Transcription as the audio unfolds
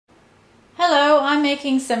I'm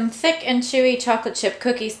making some thick and chewy chocolate chip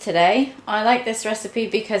cookies today. I like this recipe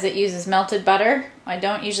because it uses melted butter. I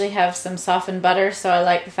don't usually have some softened butter, so I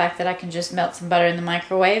like the fact that I can just melt some butter in the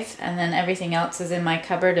microwave and then everything else is in my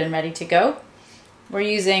cupboard and ready to go. We're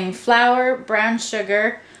using flour, brown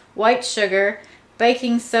sugar, white sugar,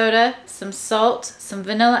 baking soda, some salt, some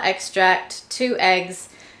vanilla extract, 2 eggs,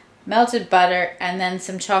 melted butter, and then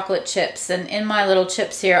some chocolate chips. And in my little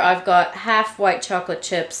chips here, I've got half white chocolate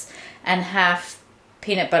chips and half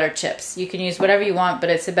peanut butter chips. You can use whatever you want, but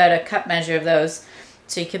it's about a cup measure of those.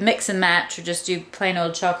 So you can mix and match or just do plain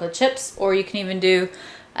old chocolate chips, or you can even do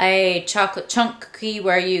a chocolate chunk cookie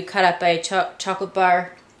where you cut up a chocolate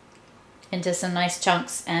bar into some nice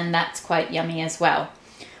chunks, and that's quite yummy as well.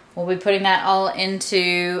 We'll be putting that all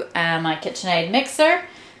into my KitchenAid mixer,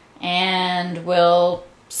 and we'll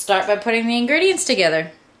start by putting the ingredients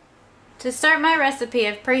together. To start my recipe,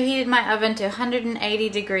 I've preheated my oven to 180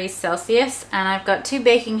 degrees Celsius, and I've got 2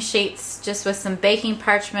 baking sheets just with some baking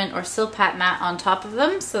parchment or silpat mat on top of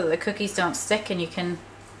them so that the cookies don't stick and you can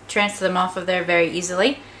transfer them off of there very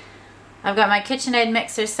easily. I've got my KitchenAid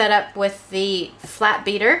mixer set up with the flat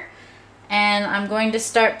beater, and I'm going to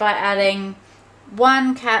start by adding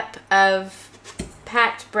 1 cup of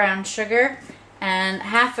packed brown sugar and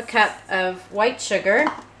half a cup of white sugar.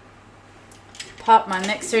 Pop my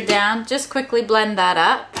mixer down, just quickly blend that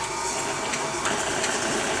up.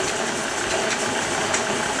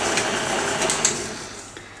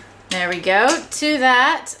 There we go. To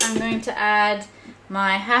that, I'm going to add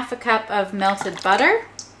my half a cup of melted butter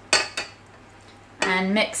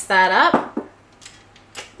and mix that up.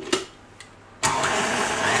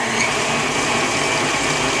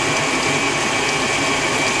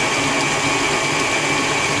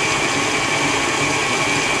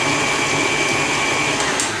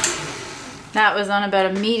 That was on about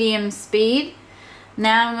a medium speed.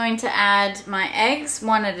 Now I'm going to add my eggs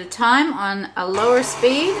one at a time on a lower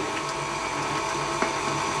speed.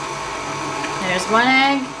 There's 1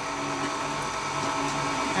 egg.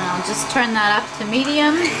 And I'll just turn that up to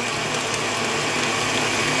medium.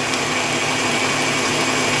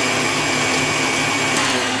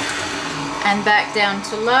 And back down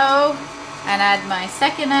to low and add my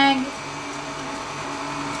 2nd egg.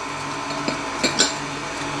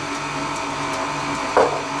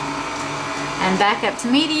 And back up to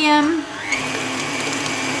medium.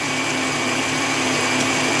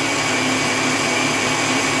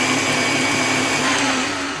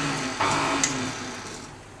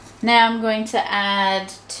 Now I'm going to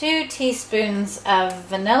add 2 teaspoons of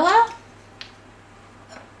vanilla.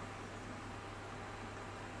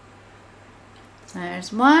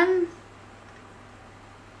 There's 1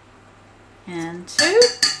 and 2.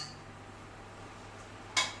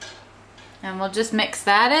 And we'll just mix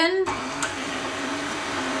that in.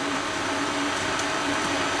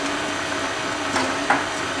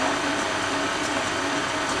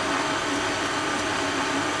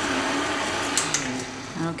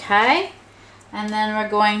 Okay, and then we're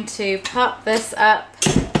going to pop this up,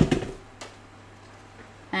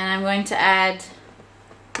 and I'm going to add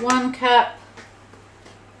 1 cup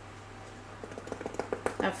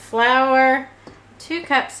of flour, 2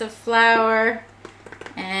 cups of flour,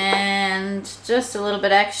 and just a little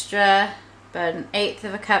bit extra, about 1/8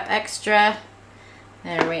 of a cup extra.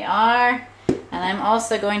 There we are. And I'm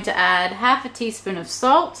also going to add half a teaspoon of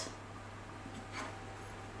salt.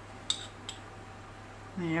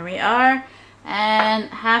 There we are. And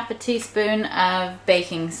half a teaspoon of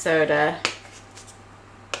baking soda.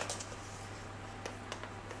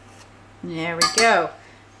 There we go.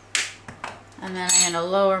 And then I'm going to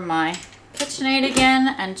lower my KitchenAid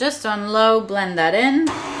again and just on low blend that in.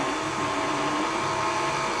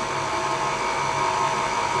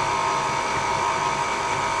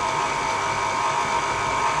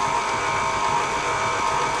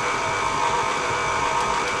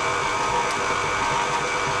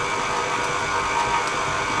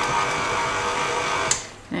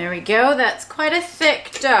 There we go. That's quite a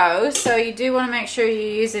thick dough, so you do want to make sure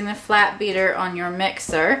you're using the flat beater on your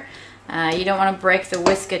mixer. You don't want to break the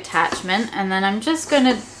whisk attachment. And then I'm just going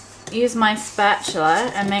to use my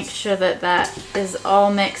spatula and make sure that that is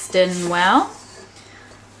all mixed in well.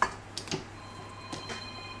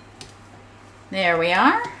 There we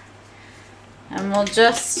are. And we'll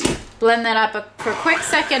just blend that up for a quick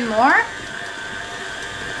second more.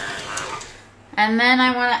 And then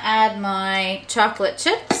I want to add my chocolate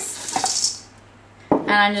chips.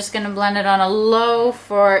 And I'm just going to blend it on a low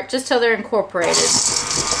for just till they're incorporated.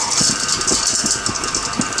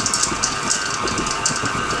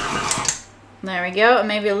 There we go, and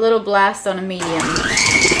maybe a little blast on a medium.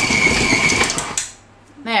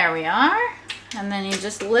 There we are. and then you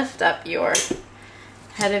just lift up your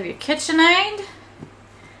head of your KitchenAid,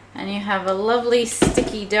 and you have a lovely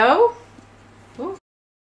sticky dough. Ooh.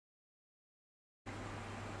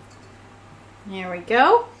 There we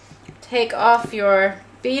go. Take off your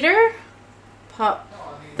beater, pop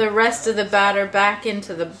the rest of the batter back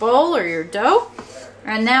into the bowl or your dough,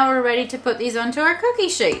 and now we're ready to put these onto our cookie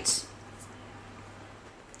sheets.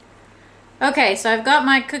 Okay, so I've got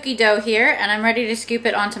my cookie dough here and I'm ready to scoop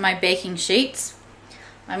it onto my baking sheets.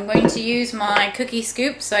 I'm going to use my cookie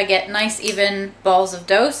scoop so I get nice even balls of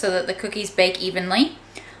dough so that the cookies bake evenly.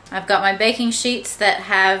 I've got my baking sheets that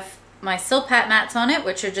have my Silpat mats on it,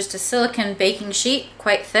 which are just a silicone baking sheet,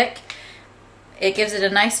 quite thick. It gives it a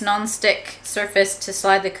nice non-stick surface to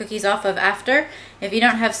slide the cookies off of after. If you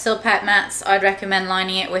don't have Silpat mats, I'd recommend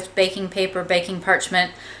lining it with baking paper, baking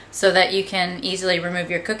parchment, so that you can easily remove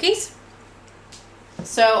your cookies.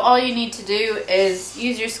 So all you need to do is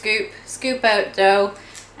use your scoop, scoop out dough,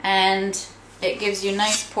 and it gives you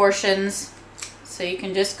nice portions, so you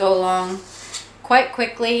can just go along quite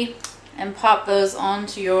quickly and pop those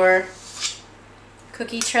onto your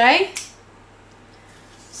cookie tray.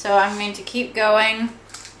 So I'm going to keep going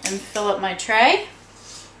and fill up my tray.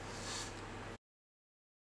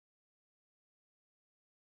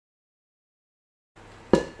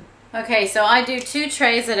 Okay, so I do 2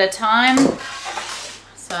 trays at a time.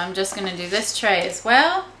 So I'm just going to do this tray as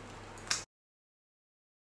well.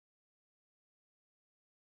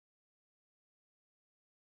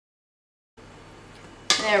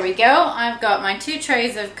 There we go. I've got my 2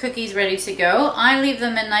 trays of cookies ready to go. I leave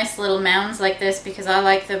them in nice little mounds like this because I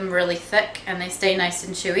like them really thick and they stay nice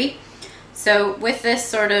and chewy. So with this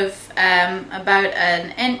sort of about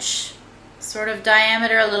an inch sort of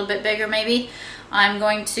diameter, a little bit bigger maybe, I'm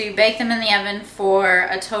going to bake them in the oven for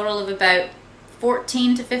a total of about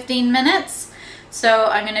 14 to 15 minutes. So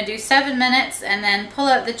I'm going to do 7 minutes and then pull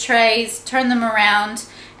out the trays, turn them around,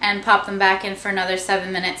 and pop them back in for another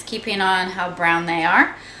 7 minutes, keeping an eye on how brown they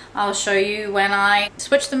are. I'll show you when I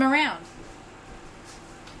switch them around.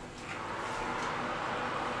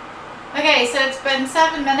 Okay, so it's been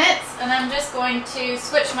 7 minutes and I'm just going to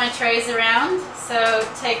switch my trays around. So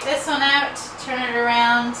take this one out, turn it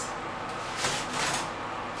around,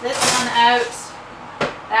 this one out,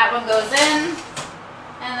 that one goes in,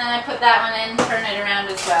 and then I put that one in, turn it around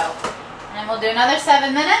as well. And we'll do another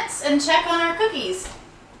 7 minutes and check on our cookies.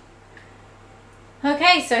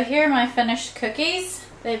 Okay, so here are my finished cookies.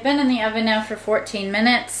 They've been in the oven now for 14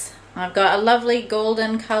 minutes. I've got a lovely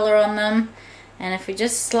golden color on them. And if we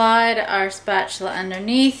just slide our spatula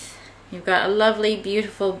underneath, you've got a lovely,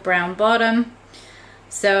 beautiful brown bottom.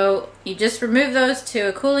 So you just remove those to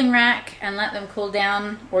a cooling rack and let them cool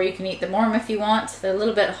down, or you can eat them warm if you want. They're a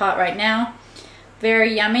little bit hot right now.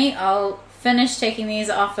 Very yummy. I'll finish taking these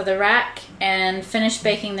off of the rack and finish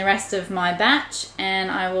baking the rest of my batch, and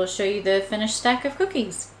I will show you the finished stack of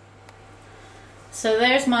cookies. So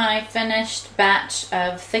there's my finished batch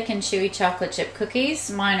of thick and chewy chocolate chip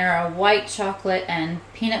cookies. Mine are a white chocolate and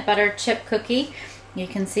peanut butter chip cookie. You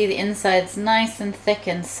can see the inside's nice and thick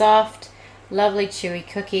and soft. Lovely chewy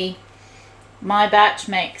cookie. My batch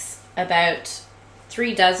makes about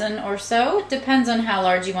 3 dozen or so. It depends on how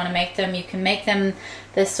large you want to make them. You can make them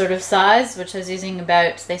this sort of size, which I was using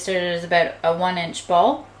about, they started as about a 1-inch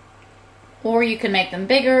ball. Or you can make them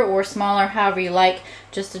bigger or smaller, however you like.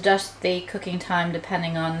 Just adjust the cooking time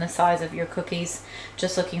depending on the size of your cookies.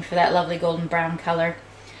 Just looking for that lovely golden brown color.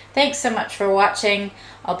 Thanks so much for watching.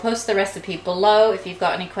 I'll post the recipe below. If you've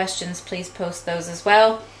got any questions, please post those as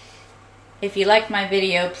well. If you like my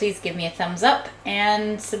video, please give me a thumbs up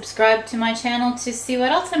and subscribe to my channel to see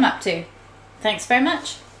what else I'm up to. Thanks very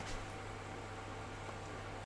much.